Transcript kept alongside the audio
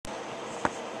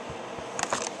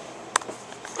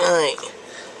Alright.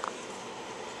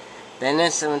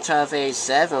 Bennett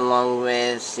 71287 along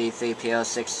with C3PO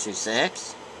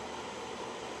 626.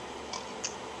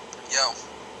 Yo.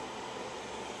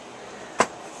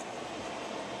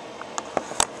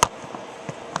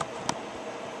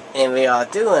 And we are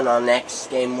doing our next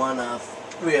game one of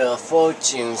Wheel of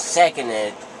Fortune second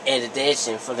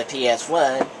edition for the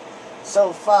PS1.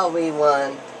 So far we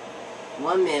won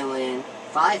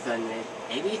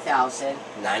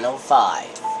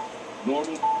 1,580,905.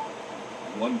 Normal.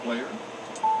 One player.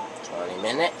 20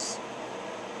 minutes.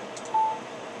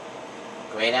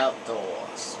 Great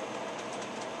outdoors.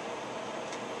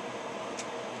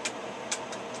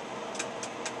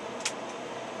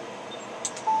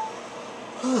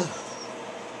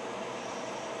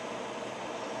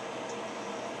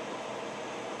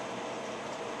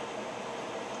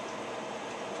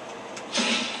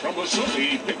 From the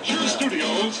Sony Picture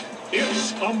Studios,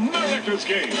 it's America's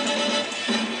Game.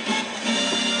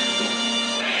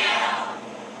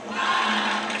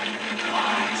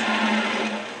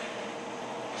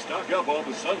 Stock up on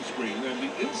the sunscreen and the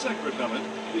insect repellent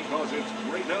because it's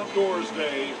Great Outdoors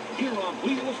Day here on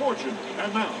Wheel of Fortune.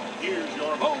 And now, here's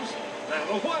your host,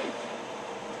 Vanna White.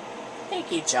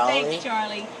 Thank you, Charlie. Thanks,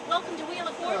 Charlie. Welcome to Wheel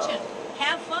of Fortune.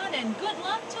 Have fun and good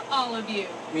luck to all of you.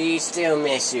 We still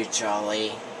miss you,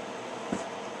 Charlie.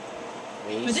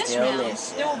 For this round,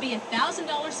 there will be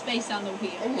 $1,000 space on the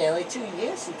wheel. In nearly 2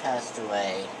 years he passed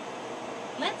away.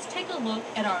 Let's take a look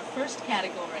at our first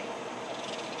category.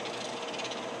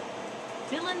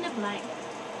 Fill in the blank.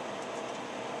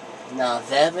 Now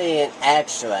there'll be an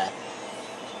extra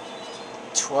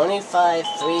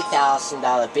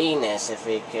 $3,000 bonus if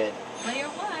we could. Player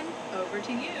 1, over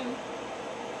to you.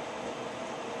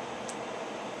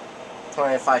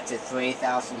 25 to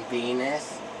 3,000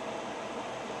 bonus.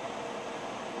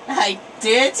 I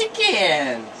did it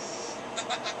again.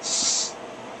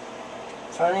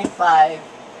 25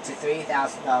 to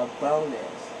 $3,000 bonus.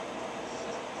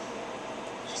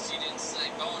 At least you didn't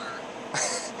say boner.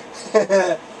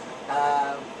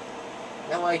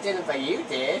 No, I didn't, but you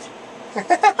did. Oh,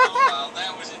 well,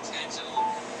 that was intentional.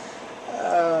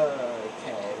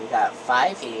 Okay, we got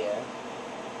 5 here.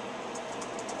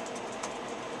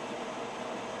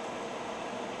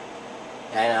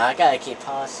 I know, I gotta keep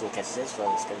pausing because this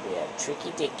one's gonna be a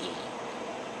tricky dicky.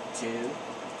 2.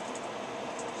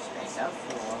 Space out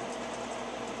 4.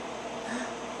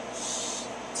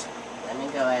 Shit. Let me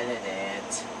go edit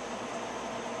it.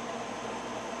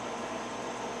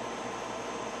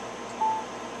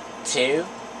 Two,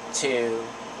 2,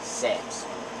 6.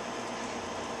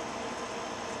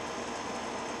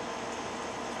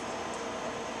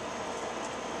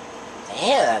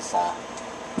 Damn, that's a...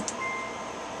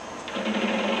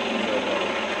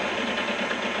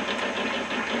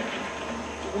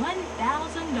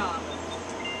 $1,000.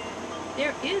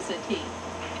 There is a T.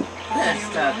 Let's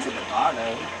start to the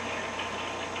bottom.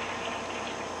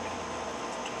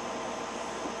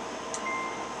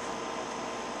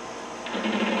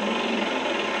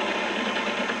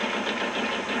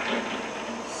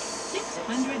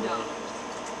 $600.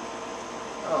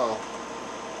 Oh.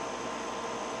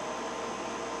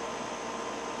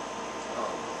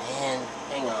 Oh, man.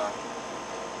 Hang on.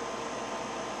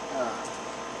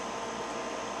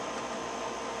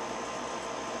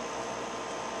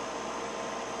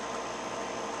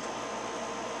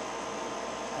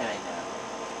 There we go.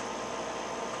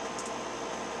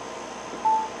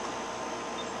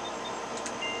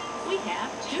 We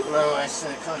have 2. No, I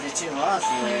should have called it 2 lots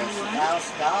and it was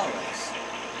 $1,000.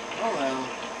 Oh well.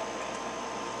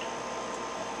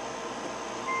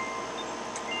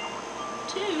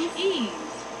 2 E's.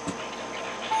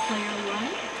 Player 1.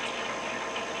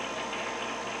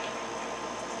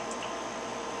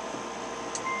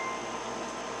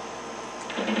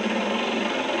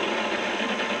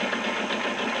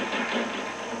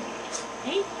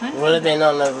 Would have been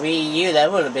on the Wii U,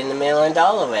 that would have been the $1 million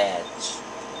edge.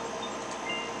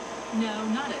 No,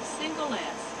 not a single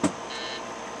S.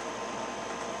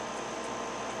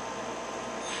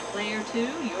 Player 2,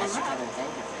 you're I should up. have think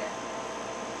of it.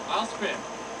 I'll spin.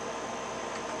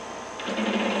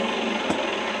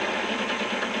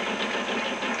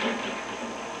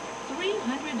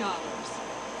 $300.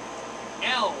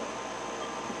 L.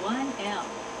 1 L.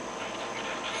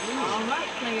 All right,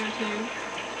 player 2.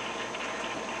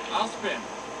 I'll spin.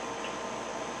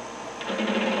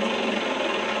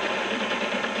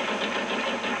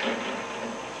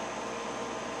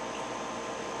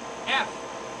 F.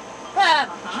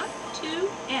 Uh-huh. 2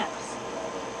 F's.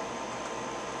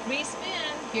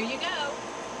 Respin. Here you go.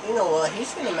 You know what?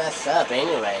 He's gonna mess up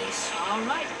anyways. All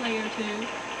right, player 2.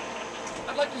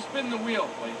 I'd like to spin the wheel,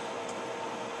 please.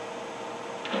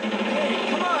 Hey,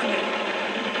 come on now.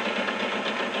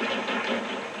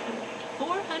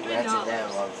 That's it down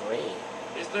 $400.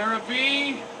 1-3. Is there a B?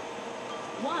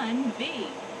 1B.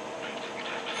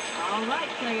 All right,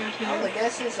 player two. Oh, I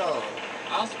guess it's on.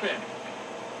 I'll spin.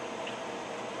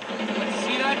 Let's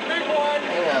see that big one.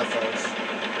 Hang on, folks.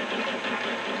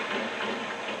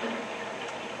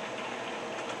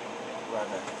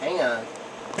 Hang on.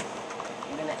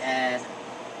 I'm gonna add.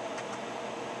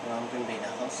 Well, I'm gonna be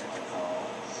the host of the call.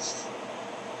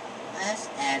 Let's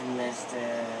add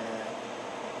Mr.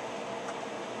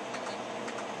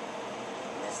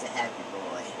 Happy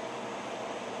Boy.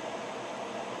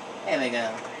 There we go.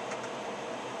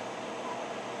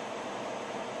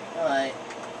 Alright.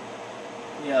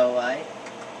 You alright?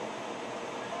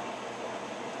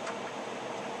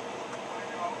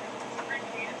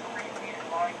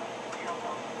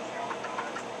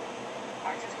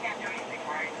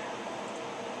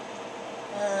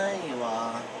 You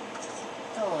are.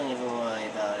 Don't even worry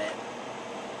about it.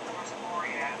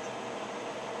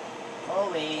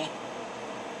 Corey.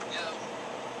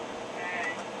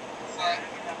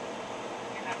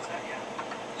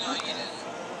 No, you didn't.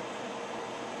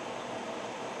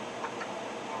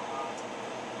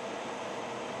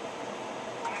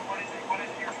 What is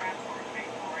your transfer fee,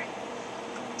 Corey?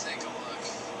 Take a look.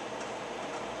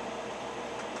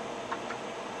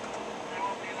 I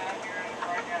will do that here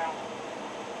right now.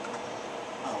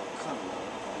 Oh, come on.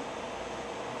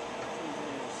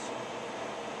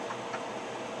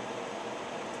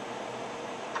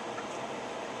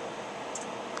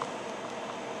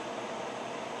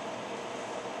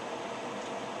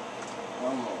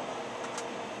 One more.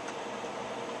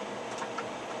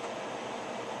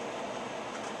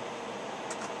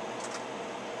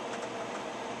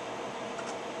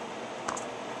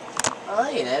 Oh,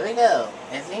 yeah, there we go.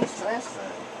 Everything's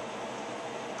transferred.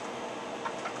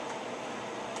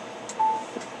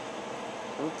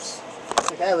 Oops.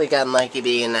 Forgot we got Mikey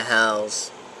B in the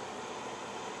house.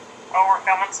 Oh, we're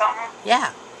filming something?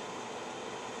 Yeah.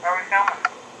 Where are we filming?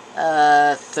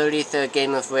 33rd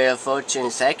Game of Wheel of Fortune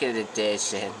 2nd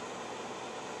Edition.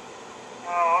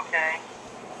 Oh, okay.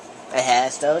 It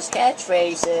has those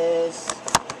catchphrases.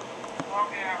 Well,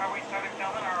 yeah, are we starting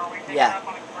filming, or are we taking Yeah. up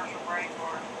on a commercial break,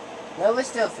 or? No, we're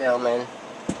still filming.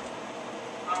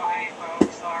 Oh, hey,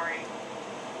 folks, sorry.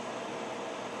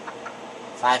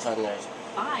 500.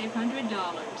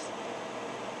 $500.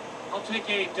 I'll take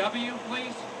a W,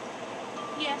 please.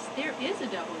 Yes, there is a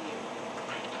W.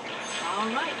 All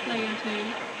right, player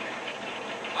two.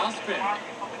 I'll spin. The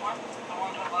ones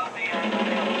that love me are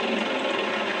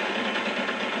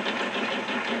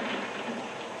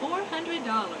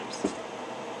 $400.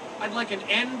 I'd like an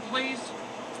N, please.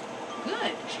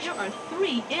 Good. There are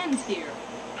 3 N's here.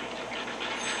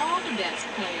 All the best,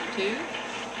 player two.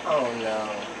 Oh no.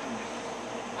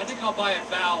 I think I'll buy a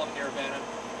vowel here, Vanna.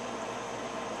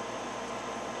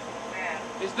 man.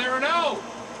 Is there an O?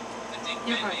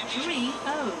 There are 3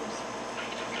 O's.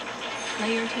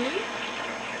 Player two.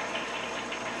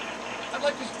 I'd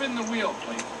like to spin the wheel,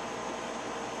 please.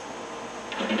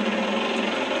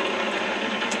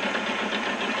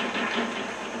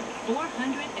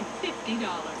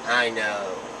 $450. I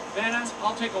know. Vanna,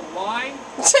 I'll take a Y.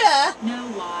 No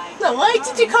Y. No, why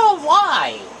did you call it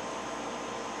Y?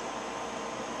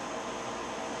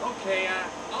 Okay,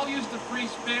 I'll use the free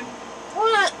spin.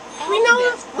 What? We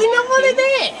know what it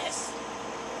is.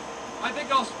 I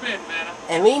think I'll spin, Vanna.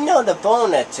 And we know the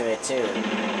bonus to it too.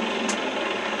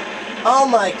 Oh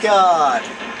my god.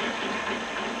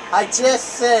 I just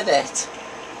said it.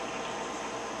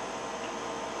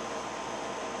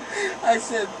 I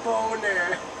said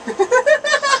boner.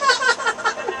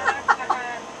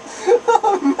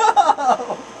 Oh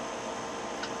no.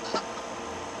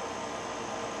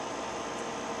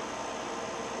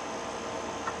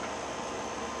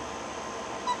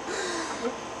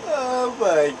 Oh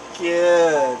my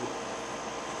god.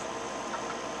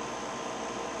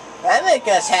 That make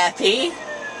us happy.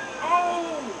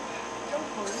 Oh! Don't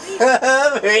believe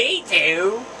it. We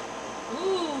do.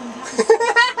 Ooh,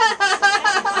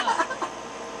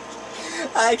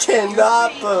 I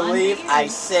cannot believe I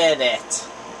said it.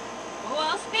 oh,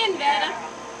 I'll spin, Vanna.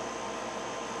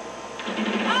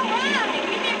 All right,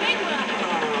 give me a big one.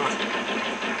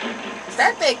 Is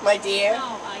that big, my dear?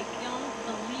 No, I don't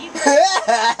believe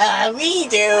it. We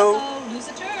do. Uh-oh, lose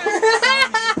a turn.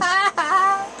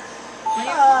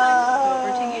 Player one,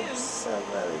 over to you. So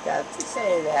glad we got to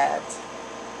say that.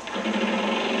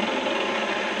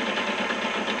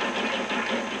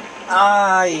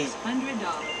 I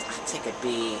 $100. take a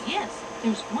B. Yes,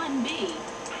 there's 1B.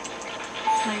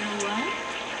 Player one.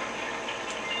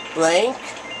 Blank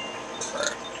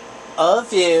a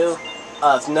view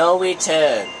of no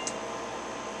return.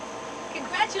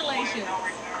 Congratulations.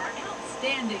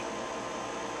 Outstanding.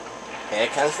 Here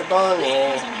comes the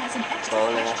bonus. Also has an extra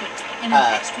question and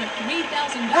an extra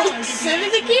 $3,000. I said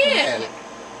it again.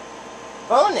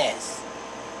 Bonus.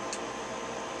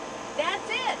 That's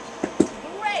it.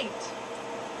 Great.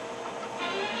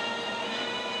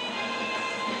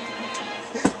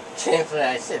 Can't believe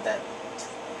I said that.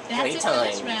 That's 3 it for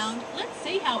this times. round. Let's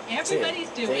see how everybody's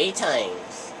doing. 3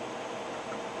 times.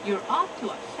 You're off to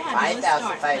a fabulous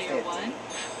start, Player 1. 5,550.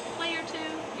 Player 2,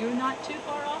 you're not too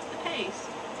far off the pace.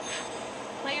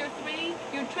 Player 3,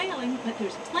 you're trailing, but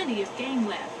there's plenty of game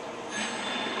left.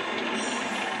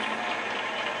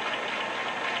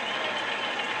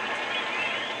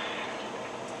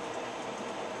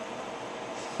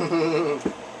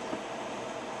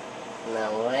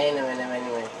 Now, wait a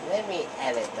minute. Let me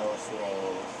edit those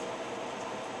names.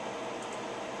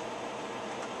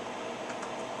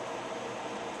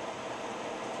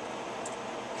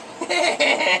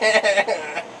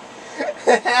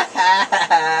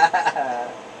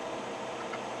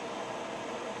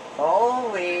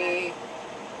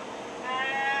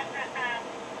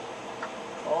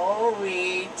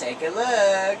 Holy, take a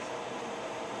look.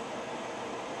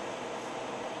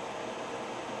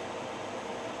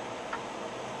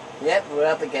 Yep, we're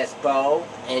up against Bo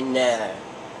and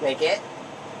make it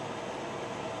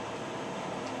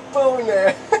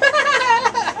Boner.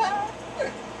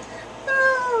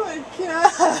 Oh my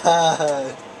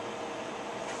god.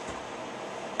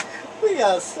 We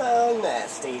are so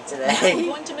nasty Now today. we're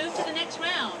going to move to the next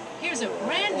round. Here's a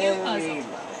brand new And we puzzle.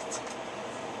 love it.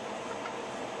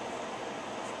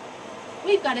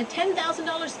 We've got a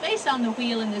 $10,000 space on the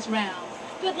wheel in this round.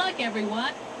 Good luck,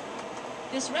 everyone.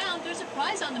 This round, there's a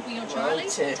prize on the wheel, Charlie. 1,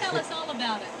 2. Tell us all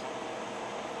about it.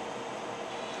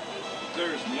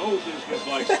 There's no business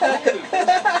like small business. It's a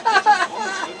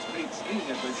constant made skiing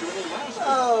adventure in Alaska.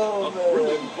 Oh, A man.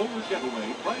 thrilling forward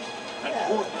getaway priced at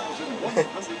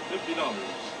 $4,150.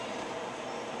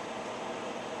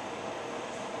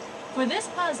 For this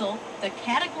puzzle, the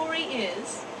category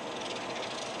is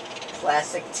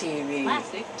Classic TV.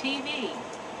 Classic TV.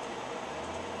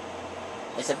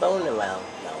 It's a boner round.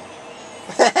 No.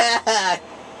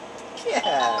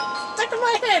 Yeah. Stuck in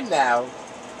my head now.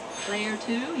 Player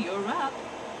 2, you're up.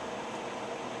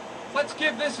 Let's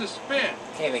give this a spin.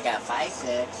 Okay, we got 5,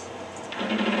 6.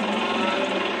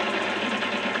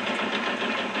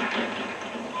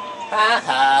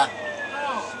 Haha.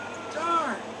 Oh,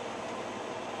 darn.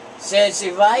 Says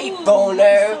you right, Ooh, boner.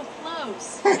 so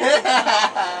close.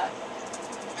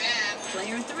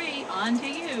 Player 3, on to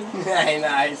you. I know,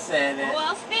 I said Oh, it.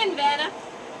 I'll spin, Vanna.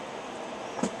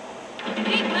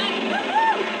 Big money,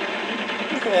 woohoo!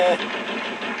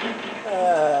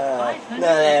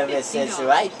 None of it says you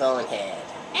right, bonehead.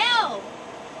 L!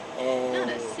 And Not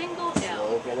a single L.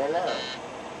 we're gonna know.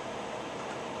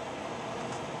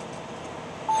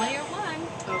 Player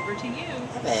 1, over to you.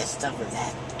 I better stop with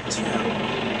that joke.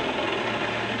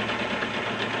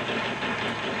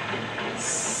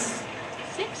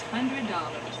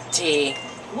 $600. T.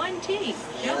 1 T.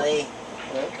 Really?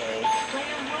 Okay.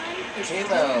 Player 1 is 2 still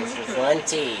bones your with turn. 1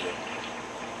 T.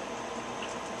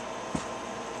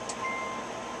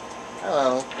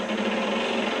 Hello.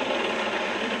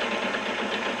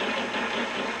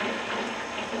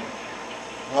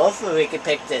 Hopefully we can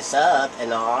pick this up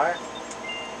in R.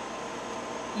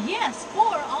 Yes, 4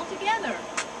 altogether.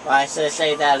 Well, I should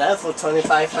say that up for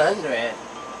 2,500.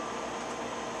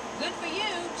 Good for you.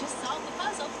 Just solve the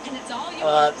puzzle, and it's all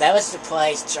yours. That was the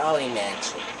price Charlie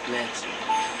mentioned.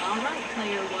 All right,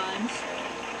 Player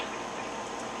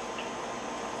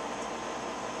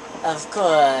 1. Of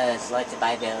course, like to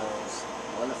buy those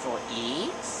wonderful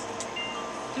E's.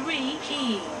 3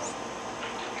 E's.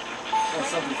 That's Player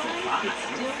something for 1, it's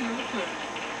 5. still your turn.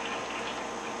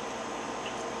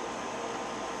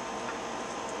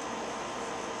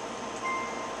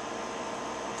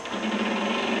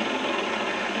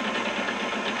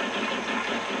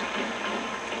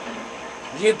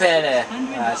 You better.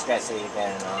 $100. I was gonna say you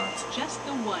better not. Just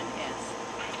the 1 S.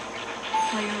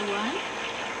 Player 1.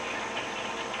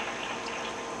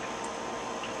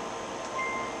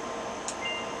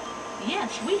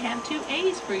 Yes, we have 2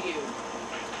 A's for you. Player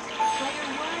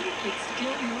 1, it's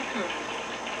still your turn.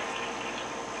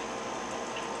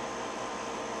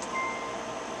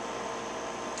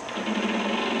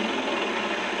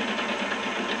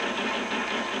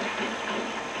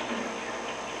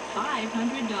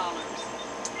 $500.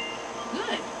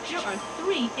 Good. There are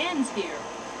 3 N's here.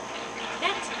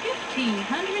 That's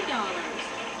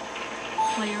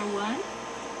 $1,500. Player 1.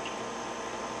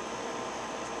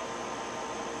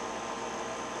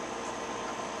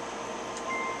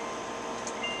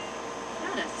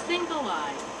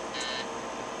 wide.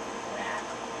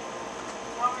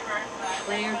 I'll be right back.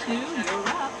 Player 2, you're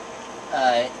up.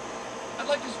 Alright. I'd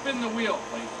like to spin the wheel,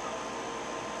 please.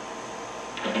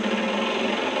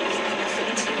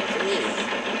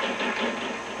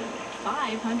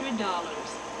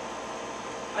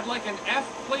 $500. I'd like an F,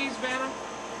 please, Vanna.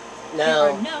 There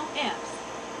No. are no F's.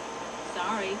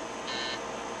 Sorry.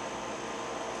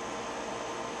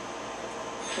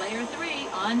 Player 3,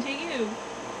 on to you.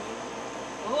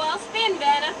 Oh, I'll spin,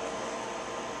 Vanna.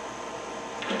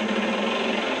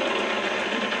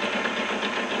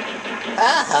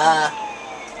 Haha.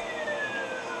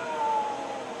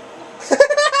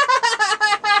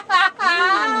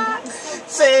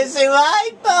 Says you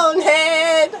right,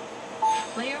 bonehead.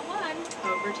 Player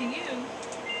 1, over to you.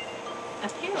 A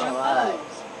pair of Alright.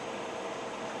 O's.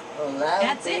 Well,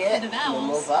 That's it for the vowels. No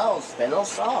more vowels. Spin or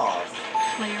solve.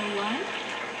 Player 1,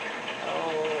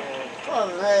 Oh, for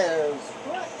this.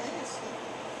 What is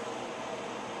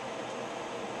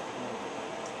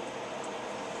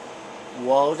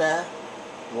it?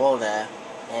 Walter,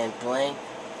 and blank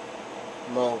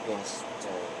Morgenstern.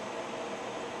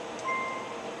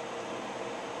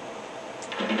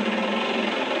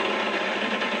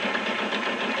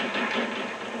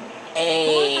 $400.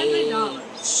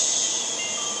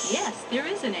 H. Yes, there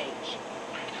is an H.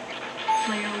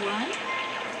 Player 1,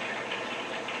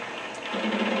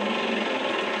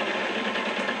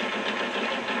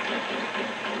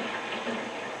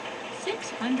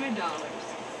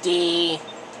 $600. D.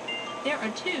 There are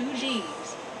 2 G's.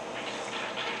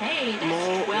 Hey,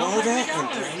 that's Walter and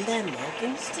 $1,200. Brenda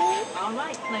Morgenstern? All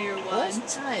right, player 1.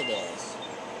 Let's try this.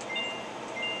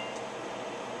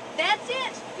 That's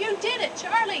it. You did it,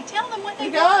 Charlie. Tell them what they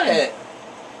You got won. it.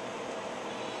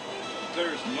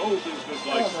 There's no business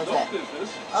like what's no that?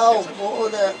 business. Oh, It's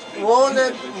a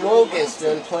Walter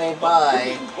Morgenstern, played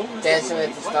by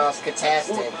Desmond Star's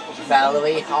contestant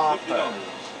Valerie Harper.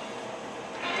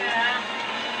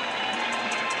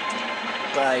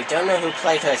 But I don't know who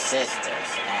played her sisters.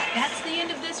 That's the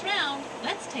end of this round.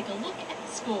 Let's take a look at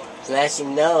the scores. And as you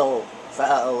know,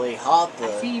 Valerie I Harper,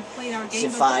 see you've played our game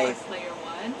Survive. before, player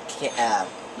 1. I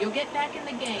You'll get back in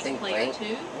the game, think player brain,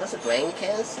 2. was it brain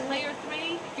cancer? Player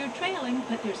 3, you're trailing,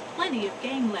 but there's plenty of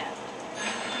game left.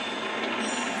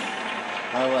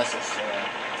 I wasn't sure.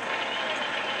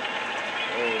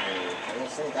 Ooh,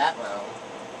 didn't say that well.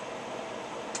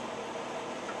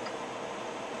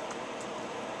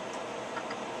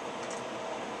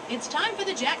 It's time for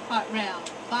the jackpot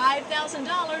round.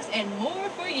 $5,000 and more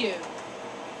for you.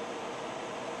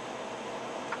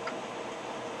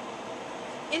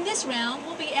 In this round,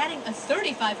 we'll be adding a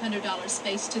 $3,500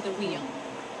 space to the wheel.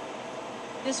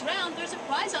 This round, there's a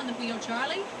prize on the wheel,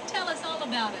 Charlie. Tell us all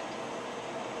about it.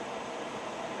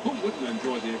 Who wouldn't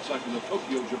enjoy the excitement of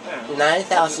Tokyo, Japan?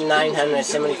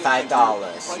 $9,975.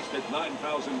 Priced at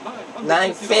 $9,950.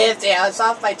 $950. I was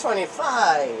off by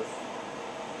 25.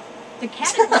 The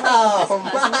category of Oh,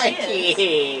 this puzzle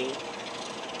Mikey! is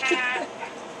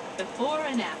before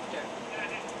and after.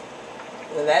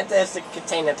 And that doesn't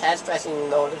contain the past, present,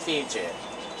 nor the future. When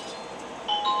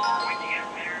you get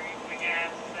married, we can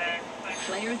have sex.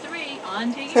 Player 3,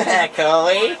 on to you.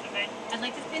 Chloe? I'd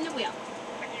like to spin the wheel.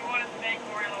 Like you wanted to make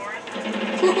Corey Lawrence.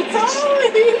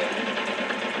 Chloe!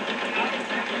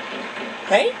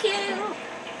 Thank you!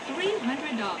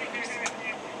 $300.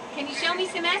 Can you show me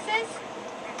some S's?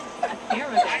 A pair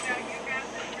of I know S's. you got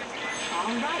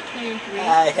All right, player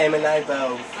 3. Him and I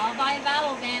both. I'll buy a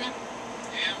vowel, Vanna.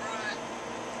 Damn right.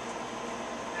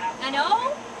 An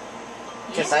O?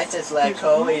 Because I just let There's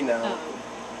Chloe one know O.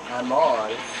 I'm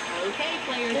on. Okay,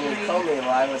 player Then you 3. told me while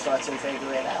I was watching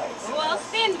Figure It Out. Oh, I'll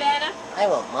spin, Vanna. I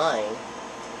won't mind.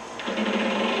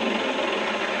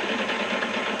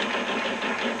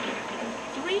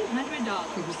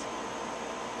 $300.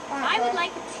 I would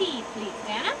like a T, please,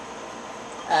 Vanna.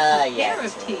 Yeah. Pair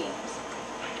of sure. T's.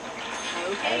 I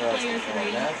Okay, was player before 3.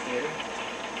 enough, dude.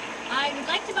 I would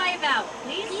like to buy a vowel,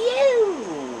 please.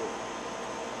 You!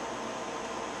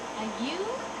 A U?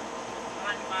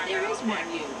 There is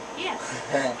one U. Yes.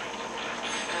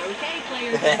 Okay,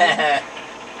 player 3.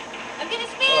 I'm gonna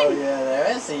Oh spin. yeah, there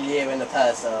is a U in the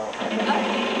puzzle. Oh,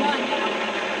 come on now.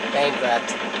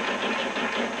 Bankrupt.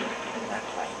 Not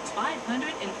quite.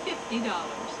 $550.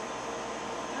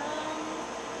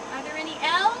 Are there any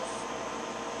L's?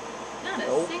 Not a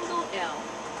Nope. single L.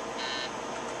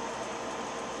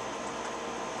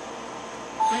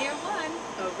 Player 1,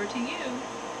 over to you.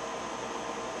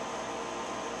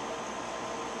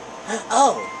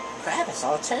 Oh, crap, it's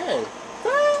all turn.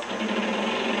 Oh,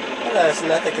 there's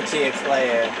another computer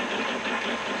player.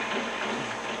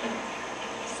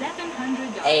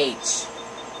 $700. H.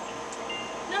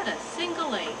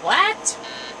 What?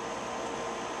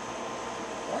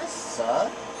 What's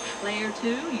up? Player 2,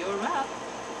 you're up.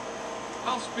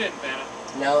 I'll spin, Vanna.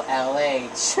 No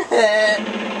LH.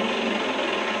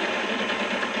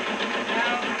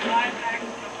 Now, 5 back to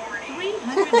 40.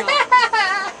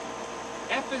 $300.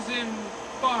 F is in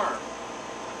farm.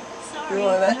 Sorry. You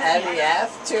wanna no add F. the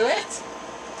F to it?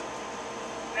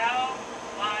 No,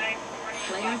 5,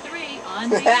 Player 45. 3, on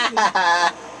to you.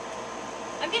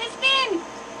 I'm gonna spin!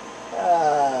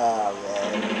 Oh,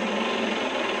 man.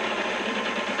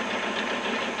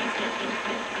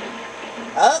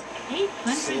 Oh,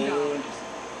 see, $800.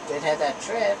 did have that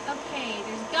trip. Okay,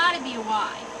 there's gotta be a Y.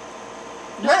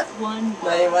 Huh. Not one Y.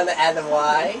 Now you want to add the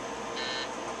Y?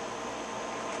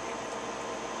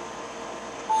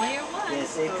 Player 1,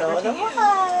 Yes, you over call to the you.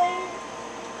 Y.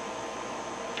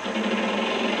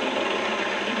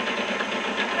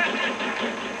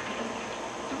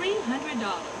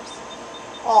 $300.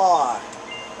 R.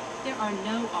 There are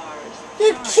no R's.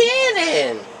 You're Sorry.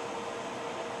 kidding!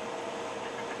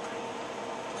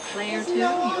 Player There's 2,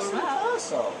 no you're R's in the up.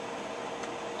 puzzle.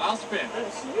 I'll spin.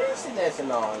 Seriously, there's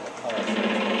an R in the puzzle.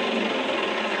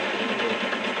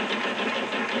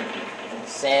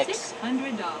 6.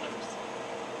 $600.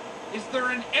 Is there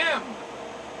an M?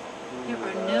 There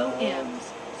are no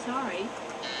M's. Sorry.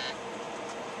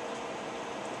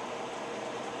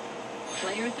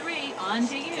 Player 3, on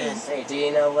to you. Just say, do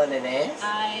you know what it is?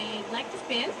 I'd like to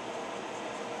spin.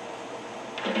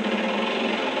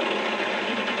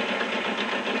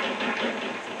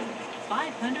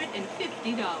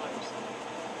 $550.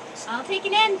 I'll take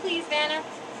an N, please, Vanna.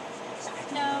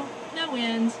 No, no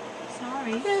N's.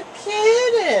 Sorry. You're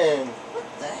kidding! What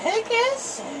the heck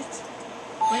is it?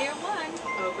 Player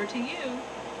 1, over to you.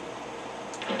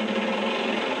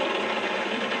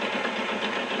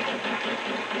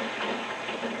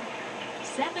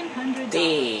 $700.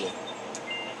 D. Yes,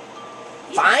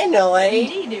 Finally!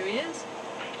 indeed there is.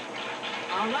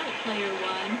 All right, Player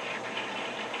 1.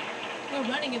 We're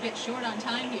running a bit short on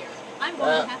time here. I'm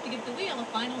going to have to give the wheel a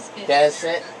final spin. That's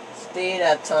it. Speed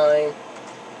up time.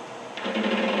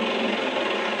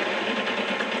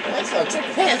 That's gonna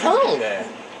take a bit longer.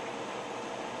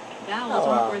 Vowels Oh,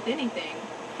 wow. aren't worth anything.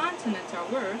 Consonants are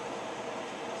worth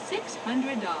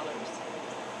 $600.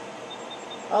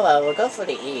 Oh well, we'll go for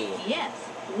the E. Yes,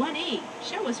 1E.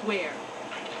 Show us where.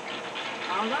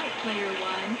 All right, Player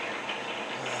 1.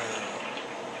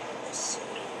 Let's see.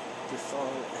 Before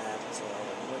and after.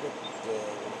 What it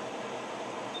did.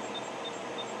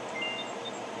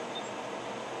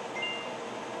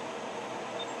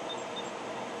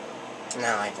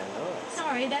 No, I don't know.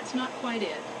 Sorry, that's not quite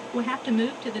it. We'll have to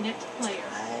move to the next player.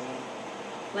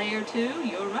 Player 2,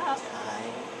 you're up.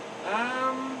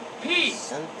 P.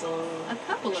 Something. A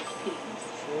couple of P's.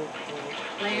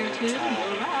 Player 2,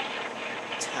 Tie. you're up.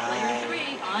 Player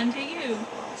 3, on to you.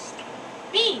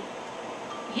 B.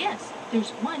 Yes, there's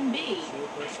one B.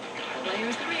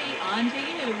 Player 3, on to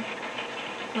you.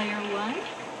 Player 1.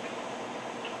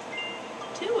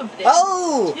 2 of them.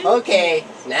 Oh! Two Okay,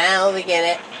 P's. now we get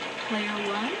it. Player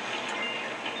 1.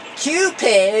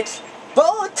 Cupid,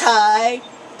 bow tie,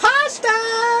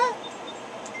 pasta,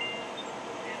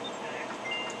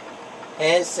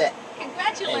 and sex.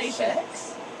 Congratulations.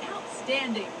 Sex?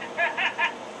 Outstanding.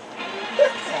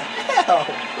 Hell.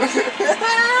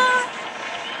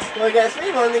 Well, I guess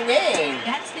we won the game.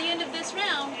 That's the end of this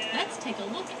round. Let's take a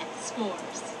look at the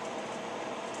scores.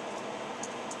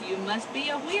 You must be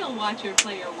a wheel watcher,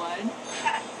 Player 1.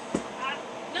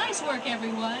 Nice work,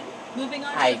 everyone. Moving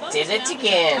on to I the bonus did it round with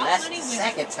again. top That's money the winner.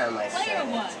 second time I Player said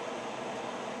 1. it.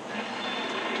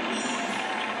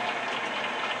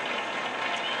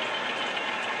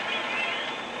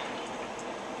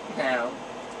 Now,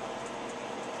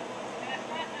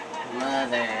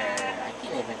 mother, I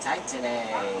can't even type today.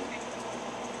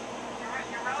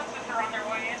 Your relatives are on their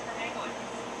way in from England.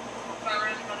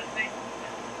 First,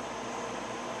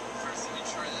 let me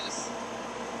try this.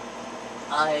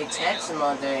 I text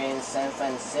mother in San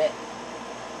Francisco.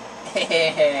 I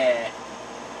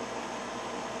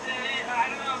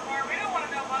don't know, Mark. We don't want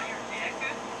to know about your dick.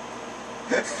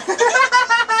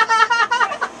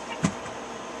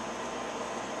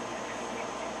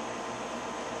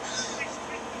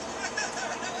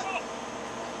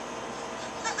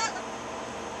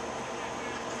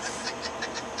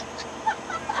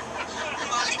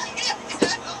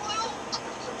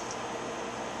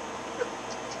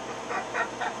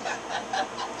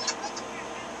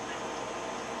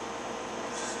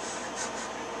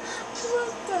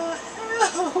 What the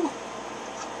hell?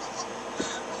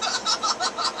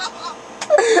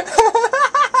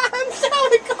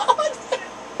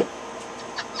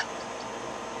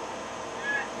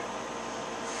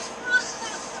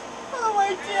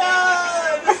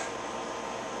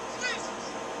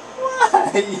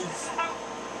 Nice.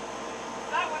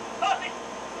 That was funny.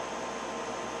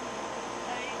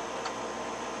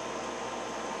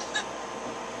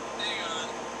 Hang on.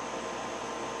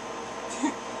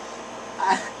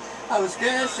 I was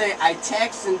gonna say I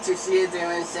texted him to see if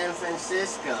they're in San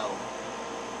Francisco.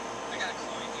 I got a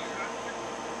coin here.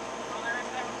 Oh, they're in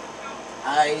San Francisco.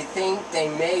 I think they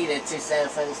made it to San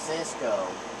Francisco.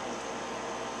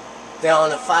 They're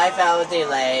on a 5-hour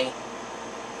delay.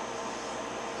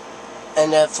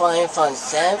 And they're flying from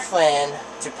San Fran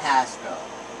to Pasco.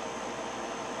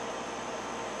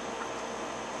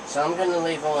 So I'm gonna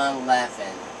leave around 11.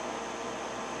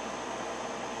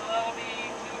 So that'll be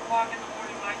 2 o'clock in the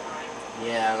morning my time.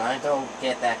 Yeah, and I don't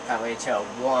get that coverage till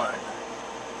 1. Alrighty.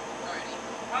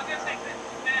 I was gonna say,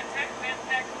 man, text me.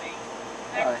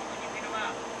 Text Alright. me when you pick them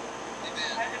up. Hey,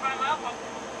 Ben. If I'm up,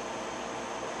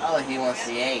 Oh, he wants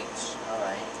the H.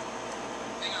 Alright.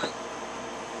 Hang on.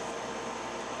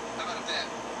 How about a bet?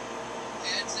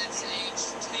 Heads, it's H.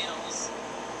 Tails,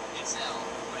 it's L.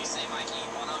 What do you say, Mikey? You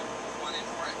want in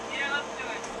for it? yeah, let's do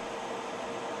it.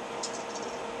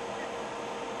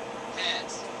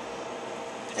 Heads.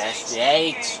 It's That's H. the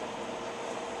H.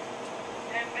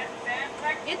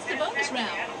 It's the bonus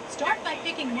round. Start by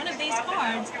picking one of these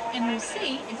cards, and we'll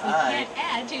see if we Alright. can't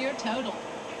add to your total.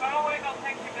 If I don't wake, I'll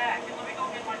text you back. And let me go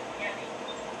get my spaghetti.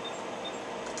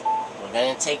 We're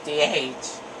gonna take the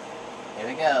H. Here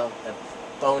we go. The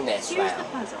bonus Here's the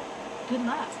round. puzzle. Good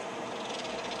luck.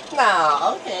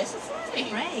 No, okay, it's a free.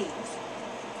 Praise.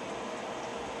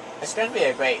 It's gonna be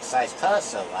a great size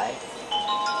puzzle, right?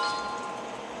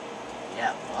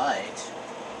 Yeah, right.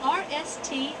 R, S,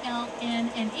 T, L,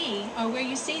 N, and E are where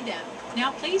you see them.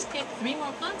 Now please pick 3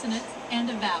 more consonants and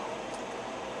a vowel.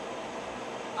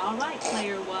 All right,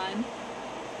 player 1. Go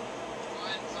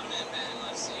ahead and put them in, Ben.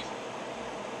 Let's see.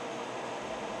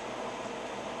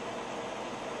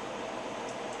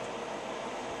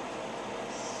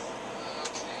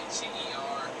 Okay,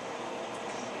 G-E-R.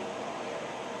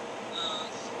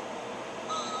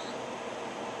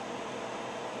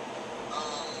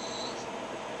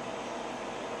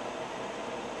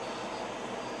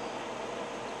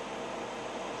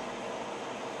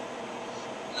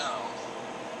 No.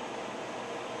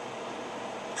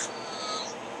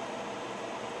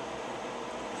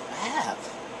 Crap.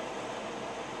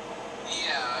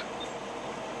 Yeah.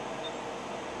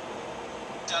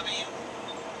 W.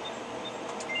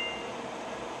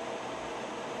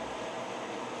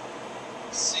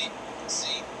 C.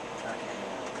 C. Okay,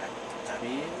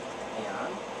 W, hang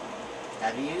on.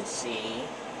 W, C,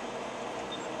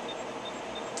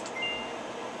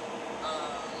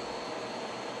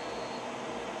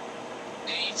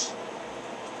 H.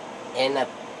 and a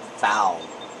vowel.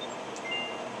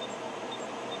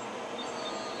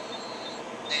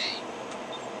 A.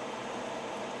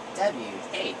 W,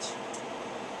 H,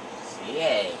 C,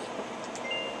 A.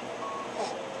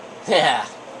 Yeah.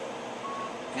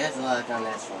 Good luck on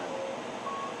this one.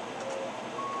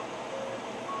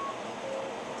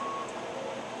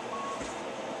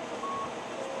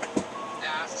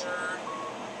 After.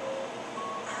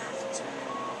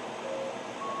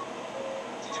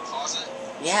 Did you pause it?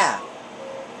 Yeah.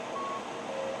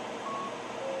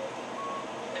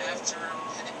 After.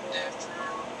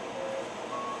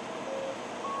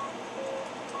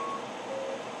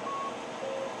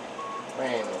 Wait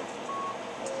a minute.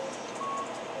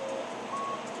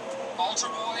 Altar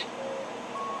Boy?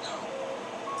 No.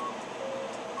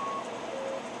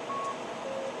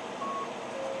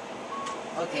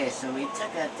 Okay, so we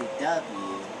took out the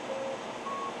W,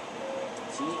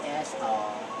 G, S,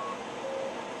 R,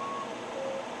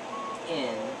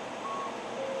 N,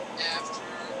 After.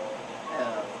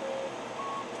 L,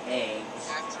 H,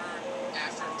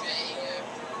 After day.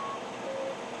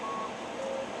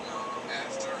 No.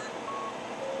 After.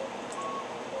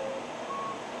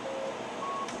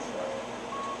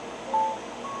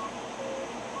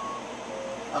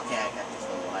 Okay, I got this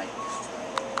one right this time.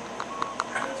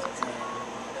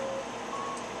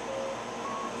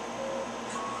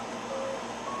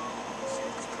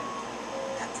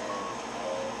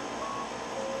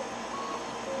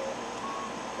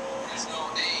 There's no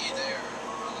A there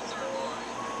on the third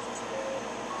line.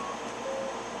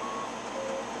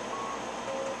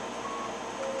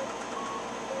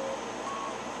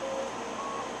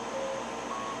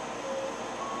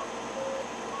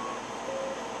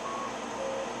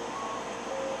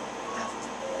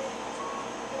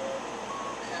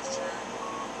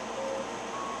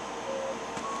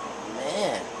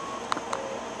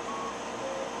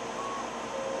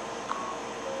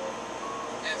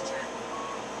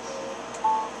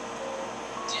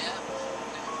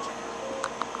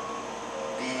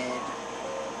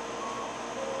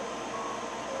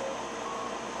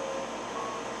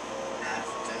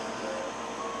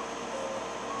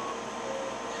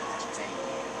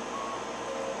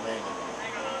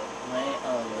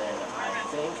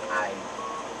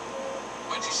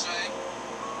 What'd you say?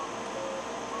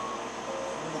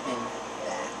 Living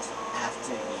that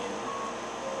after you.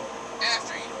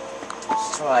 After you.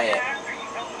 Destroy it.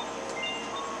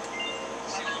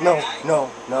 No.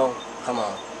 Come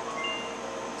on.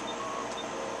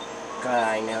 God,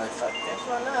 I nearly fucked this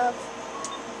one up.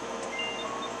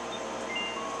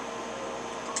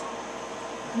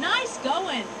 Nice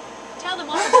going. Tell them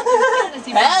all about your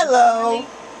fantasy. Hello. One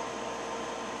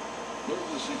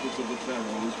of the secrets of the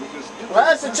Pharaoh is because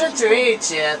Well, it's a trick to eat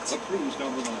yet. a cruise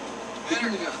down the Nile.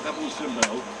 Beginning at Abu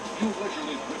Simbel, you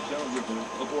leisurely trip downriver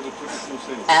aboard a traditional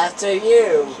sailboat. After You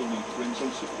you. also need to bring some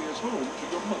souvenirs home to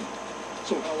your money.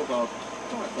 So how about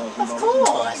 $5,000 Of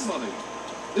course. in money?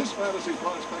 This fantasy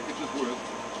prize package is worth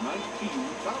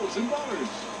 $19,000.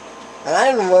 And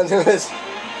I'm the one who is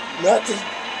not to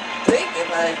think if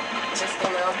I just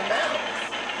came out of the mouth.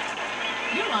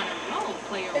 You're on a roll,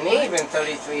 player And one. even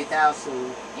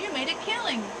 33,000. You made a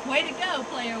killing. Way to go,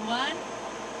 player one.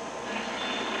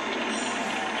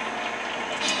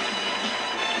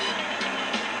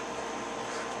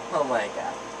 Oh my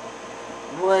god.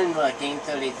 One game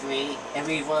 33,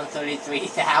 every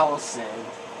 133,000.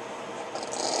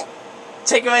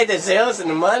 Take away the zeros and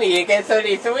the money, you get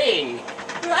 33.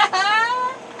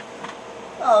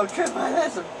 Oh come on,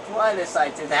 that's a brighter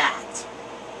side to that.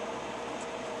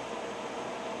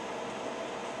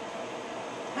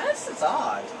 This is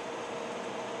odd.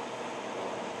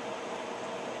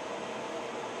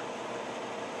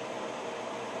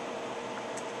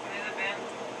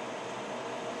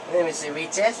 Let me see, we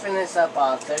just finished up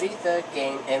our 33rd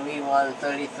game and we won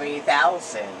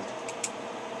 33,000.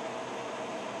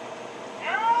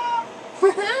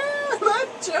 I'm not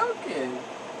joking.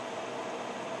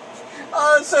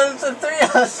 Oh, so it's the three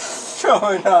of us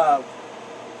showing up.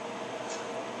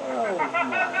 Oh my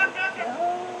god.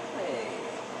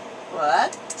 Well,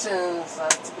 that turns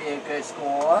out to be a good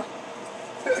score.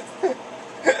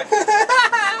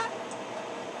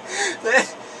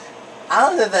 I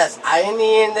don't know if that's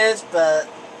irony in this, but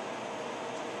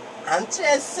I'm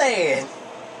just saying.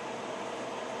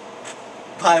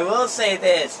 But I will say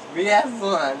this: we have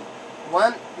won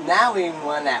now we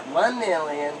won at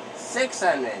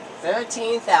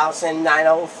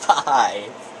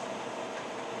 1,613,905.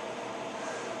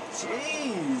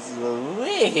 Jeez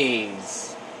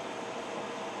Louise!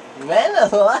 Man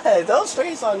alive, those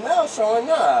threes are now showing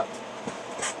up.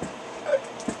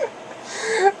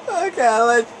 Okay,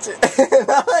 let's.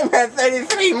 I'm at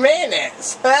 33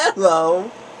 minutes.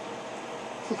 Hello.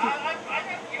 You want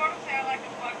to say I like to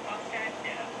fuck mustache?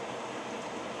 Yeah.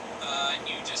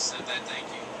 You just said that, thank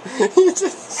you. You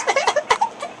just said that.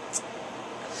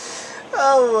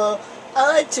 Oh well, I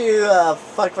like to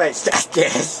fuck my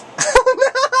stackers. Oh no,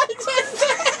 I just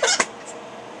said that.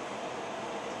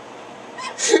 I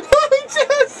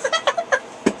just said that.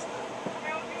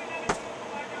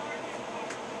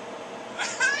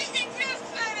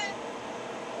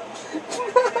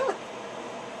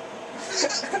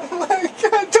 Oh my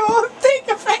god, don't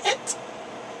think of it!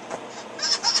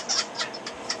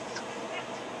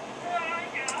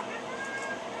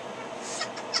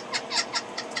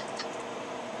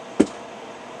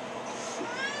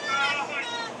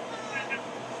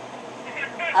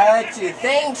 I like to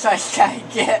think I can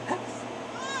get.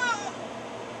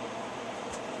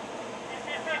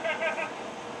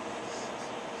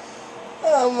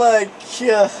 Oh my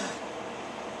god.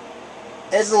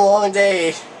 It's a long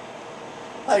day.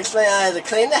 I explained I had to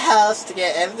clean the house to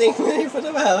get everything ready for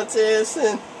the houses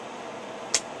and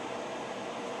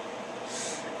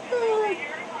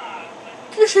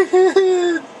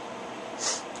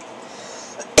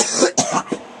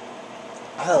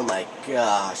oh my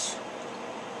gosh.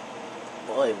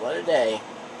 Boy, what a day.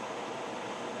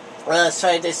 Well, let's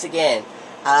try this again.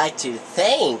 I'd like to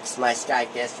thank my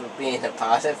Skype guest for being a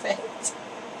part of it.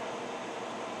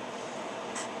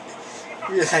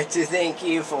 We'd like to thank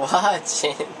you for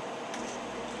watching.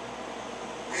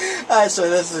 So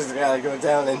this is gonna go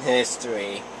down in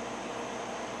history.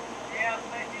 Yeah,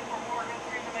 thank you for more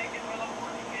history to make it with a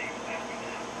 40 games after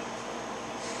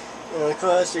that. And of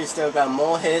course, we still got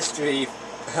more history,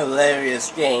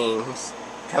 hilarious games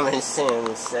coming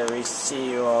soon. So we see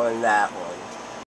you all in that one.